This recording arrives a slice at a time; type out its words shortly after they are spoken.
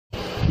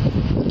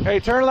Hey,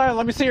 turn around.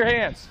 Let me see your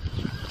hands.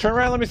 Turn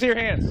around. Let me see your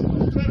hands.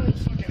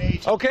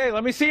 Okay,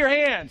 let me see your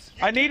hands.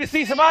 I need to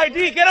see some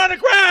ID. Get on the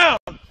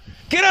ground.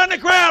 Get on the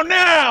ground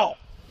now.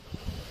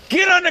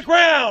 Get on the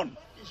ground.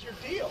 What is your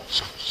deal?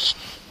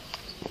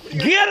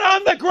 Get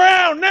on the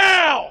ground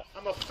now.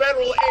 I'm a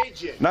federal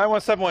agent.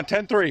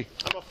 917-110-3.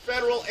 I'm a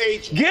federal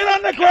agent. Get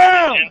on the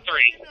ground.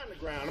 Get on the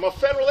ground. I'm a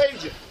federal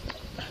agent.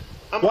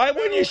 Why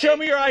wouldn't you show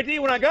me your ID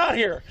when I got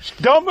here?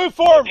 Don't move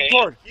forward.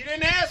 Okay. You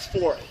didn't ask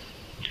for it.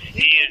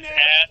 He is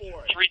at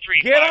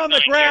 335. Get on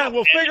the ground.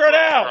 We'll figure it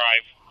out.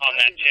 On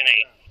that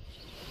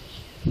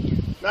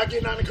 10-8. Not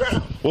getting on the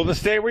ground. Well, then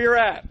stay where you're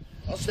at.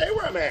 I'll stay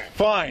where I'm at.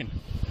 Fine.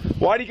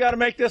 Why do you got to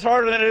make this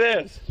harder than it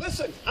is?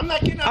 Listen, I'm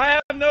not getting on.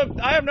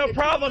 I have no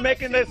problem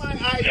making this. I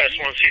just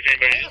want to see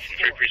if anybody from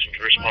 3 Precinct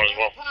can respond as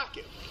well.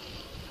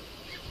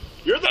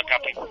 You're the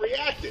one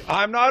overreacting.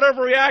 I'm not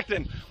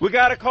overreacting. We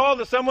got a call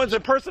that someone's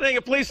impersonating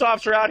a police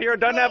officer out here who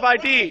doesn't have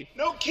ID.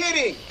 No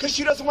kidding, because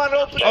she doesn't want to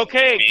open it.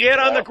 Okay, get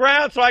on the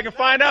ground so I can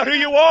find out who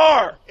you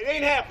are. It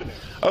ain't happening.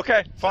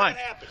 Okay, fine.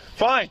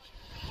 Fine.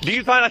 Do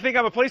you I think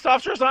I'm a police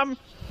officer or something?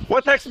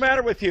 What the heck's the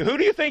matter with you? Who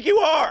do you think you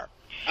are?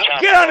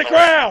 Get on the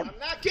ground. I'm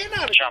not getting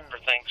on the Chopper,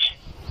 ground. thanks.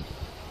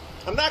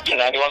 I'm not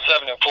getting 91.7,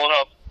 I'm pulling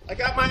up. I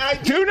got my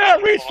ID. Do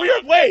not reach for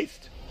your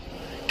waist.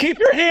 Keep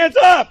your hands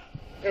up.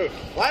 Dude,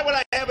 why would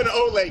I have an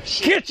O-leg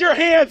shit? Get your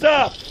hands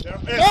up.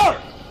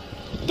 Sir!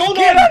 Don't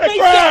get on the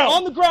ground.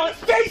 On the ground.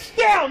 Face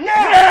down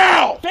now.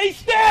 Now.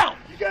 Face down.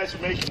 You guys are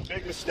making a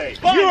big mistake.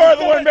 You are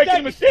the one making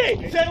a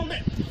mistake.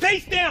 Gentlemen,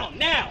 face down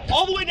now.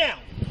 All the way down.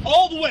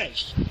 All the way.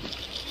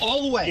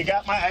 All the way. You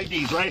got my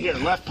IDs right here,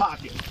 left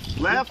pocket.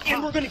 Left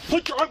And we're going to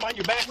put your arm behind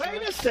your back.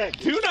 Wait a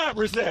second. Do not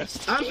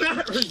resist. I'm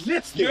not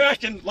resisting. You're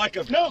acting like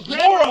a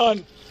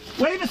moron.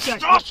 Wait a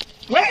second. Stop.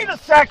 Wait a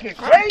second.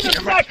 Wait a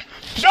second.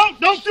 Don't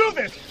do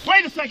this.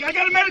 Wait a second. I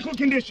got a medical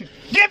condition.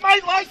 Get my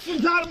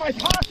license out of my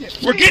pocket.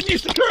 We're getting you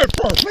secured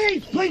first.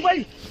 Please,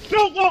 wait.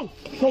 No, whoa.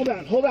 Hold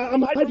on.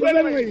 I'm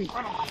hyperventilating.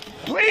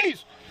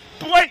 Please.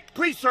 Wait,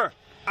 please, sir.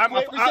 I'm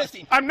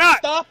resisting. I'm not.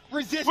 Stop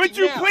resisting. Would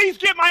you please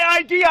get my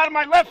ID out of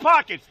my left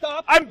pocket?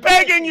 Stop. I'm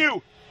begging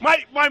you.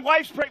 My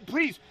wife's pregnant.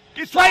 Please.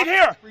 It's right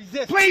here.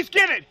 Resist. Please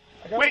get it.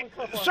 Wait,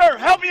 sir,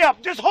 help me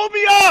up. Just hold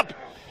me up.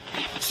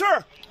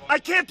 Sir, I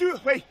can't do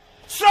it. Wait.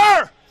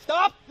 Sir.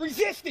 Stop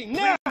resisting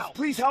now.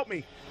 Please help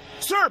me.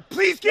 Sir,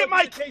 please get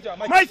my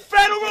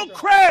federal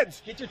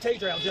creds. Get your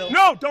taser out, Joe.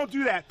 No, don't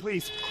do that,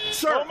 please.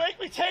 Sir. Don't make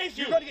me tase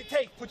you. You're going to get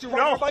tased. Put your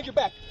right arm behind your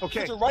back. Okay.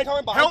 Put your right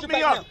arm behind your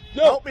back Help me up.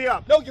 now. Help me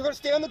up. No, you're going to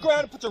stay on the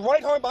ground and put your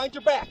right arm behind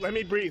your back. Let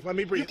me breathe.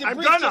 You can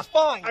breathe just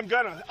fine. I'm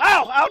gonna.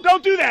 Ow,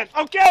 don't do that.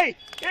 Okay,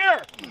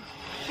 here.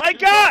 My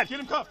God. Get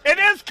him cuffed. It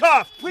is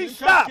cuffed. Please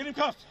stop. Get him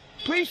cuffed.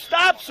 Please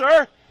stop,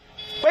 sir.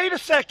 Wait a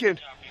second.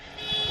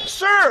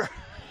 Sir,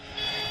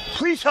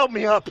 please help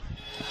me up.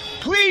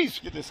 Please.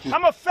 Get this kid.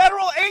 I'm a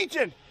federal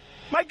agent.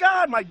 My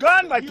God, my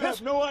gun, my You have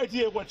pistol. no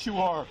idea what you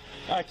are,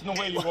 acting the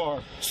way you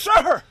are.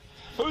 Sir,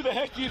 Who the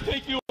heck do you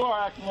think you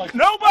are, acting like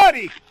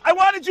nobody. I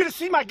wanted you to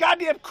see my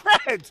goddamn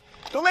creds.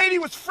 The lady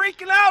was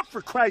freaking out,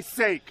 for Christ's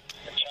sake.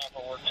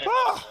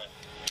 Oh.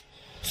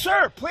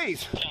 Sir,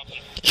 please.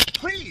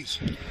 Please.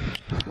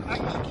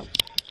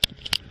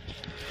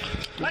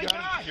 My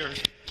God.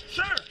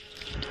 Sir.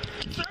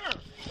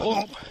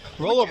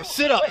 Roll over.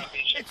 Sit up.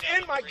 It's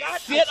in my goddamn.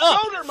 Sit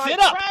up. Showed her my Sit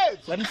up.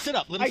 creds. Let him sit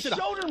up. Let him sit up.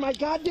 I showed her my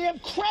goddamn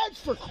creds,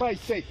 for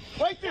Christ's sake.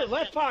 Right there,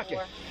 left pocket.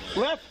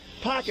 Left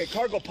pocket,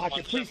 cargo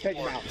pocket. Please take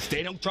them out.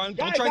 Stay. Don't try and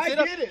Guys, sit up.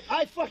 I get it.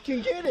 I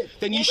fucking get it.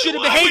 Then you should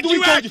have Why behaved would the way you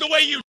you act did. the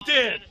way you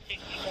did?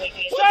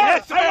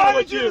 Sir, I wanted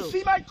with you you? to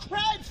see my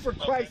creds, for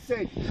Christ's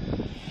sake.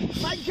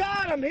 My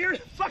God, I'm here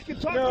to fucking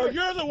talk No, to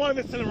you're the one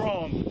that's in the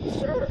wrong.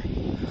 Sir.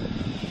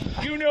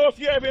 You know if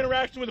you have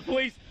interaction with the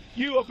police,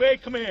 you obey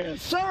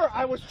commands. Sir,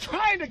 I was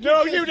trying to get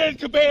No, you didn't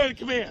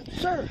command.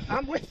 Sir,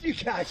 I'm with you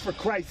guys, for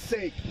Christ's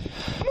sake.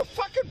 I'm a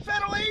fucking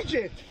federal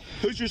agent.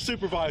 Who's your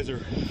supervisor?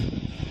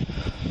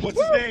 What's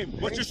his name?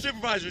 What's your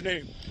supervisor's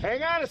name?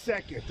 Hang on a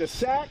second. The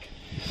SAC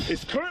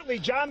is currently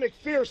John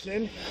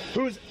McPherson,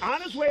 who's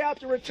on his way out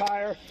to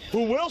retire,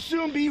 who will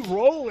soon be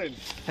rolling.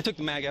 I took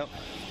the mag out.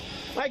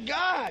 My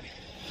God.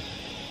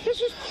 This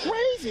is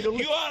crazy.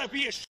 You ought to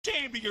be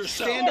ashamed of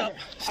yourself. Stand up.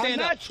 Stand I'm up.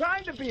 not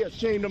trying to be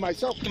ashamed of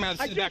myself. Come out and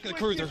sit in the back of the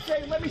cruiser.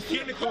 Let me see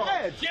Get in the your car.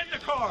 creds. Get in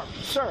the car.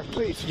 Sir,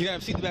 please. You got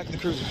to sit in the back of the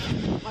cruiser.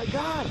 My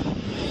God.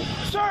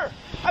 Sir,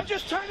 I'm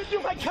just trying to do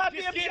my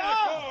goddamn Just get in the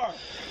job. car.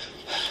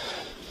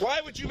 Why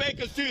would you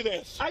make us do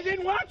this? I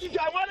didn't want you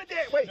to. I wanted to.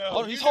 Wait. No.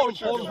 Hold him. He's holding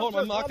him.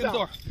 I'm knocking the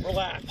door.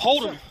 Relax.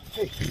 Hold him.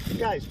 Hey,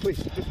 guys,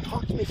 please, just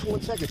talk to me for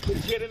 1 second,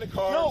 please. Get in the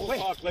car. No, we'll wait.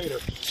 talk later.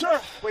 Sir,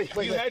 wait.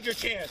 You had your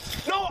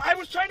chance. No, I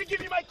was trying to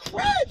give you my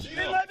creds. You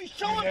didn't let me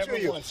show them Never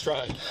to you. once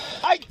tried.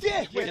 I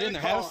did. Get in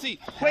there. Have a seat.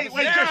 Wait,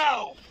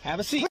 Now!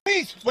 Have a seat.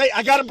 please. Wait,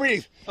 I gotta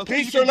breathe. Okay,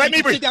 Please, you sir, can- let you me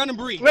can breathe. sit down and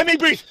breathe. Let me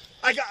breathe.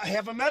 I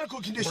have a medical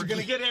condition. We're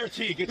going to get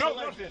AirT. Get No, your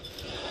legs in.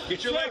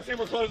 Get your legs in.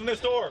 We're closing this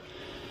door.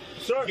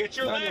 Sir, Get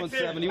your legs in.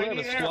 917. We have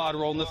a squad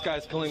rolling. This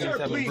guy's killing sir, us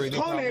having please, breathing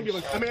call an problems.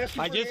 ambulance. I'm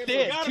asking I for just an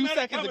did. ambulance. Got a 2 medic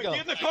seconds coming. ago.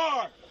 Get in the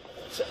car.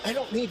 Sir, I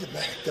don't need the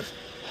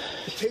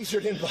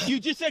Tasered in, bud. You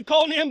just said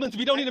call an ambulance.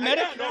 We don't need a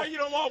medic. No, you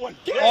don't want one.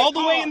 All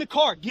the way in the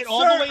car. Get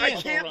all the way in.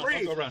 I can't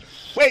breathe. Go around.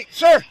 Wait,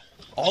 sir.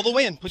 All the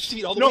way in. Push your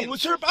feet all the way in. No,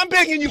 sir, I'm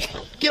begging you.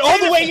 Get all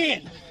the way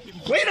in.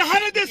 Wait, how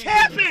did this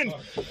happen?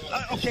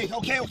 Okay.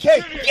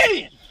 Get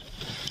in.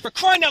 For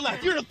crying out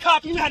loud. You're a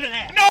cop. You're not an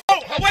ass. No,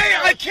 wait,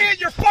 I can't.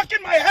 You're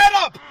fucking my head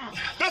up.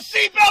 The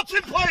seatbelt's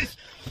in place.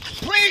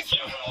 Please.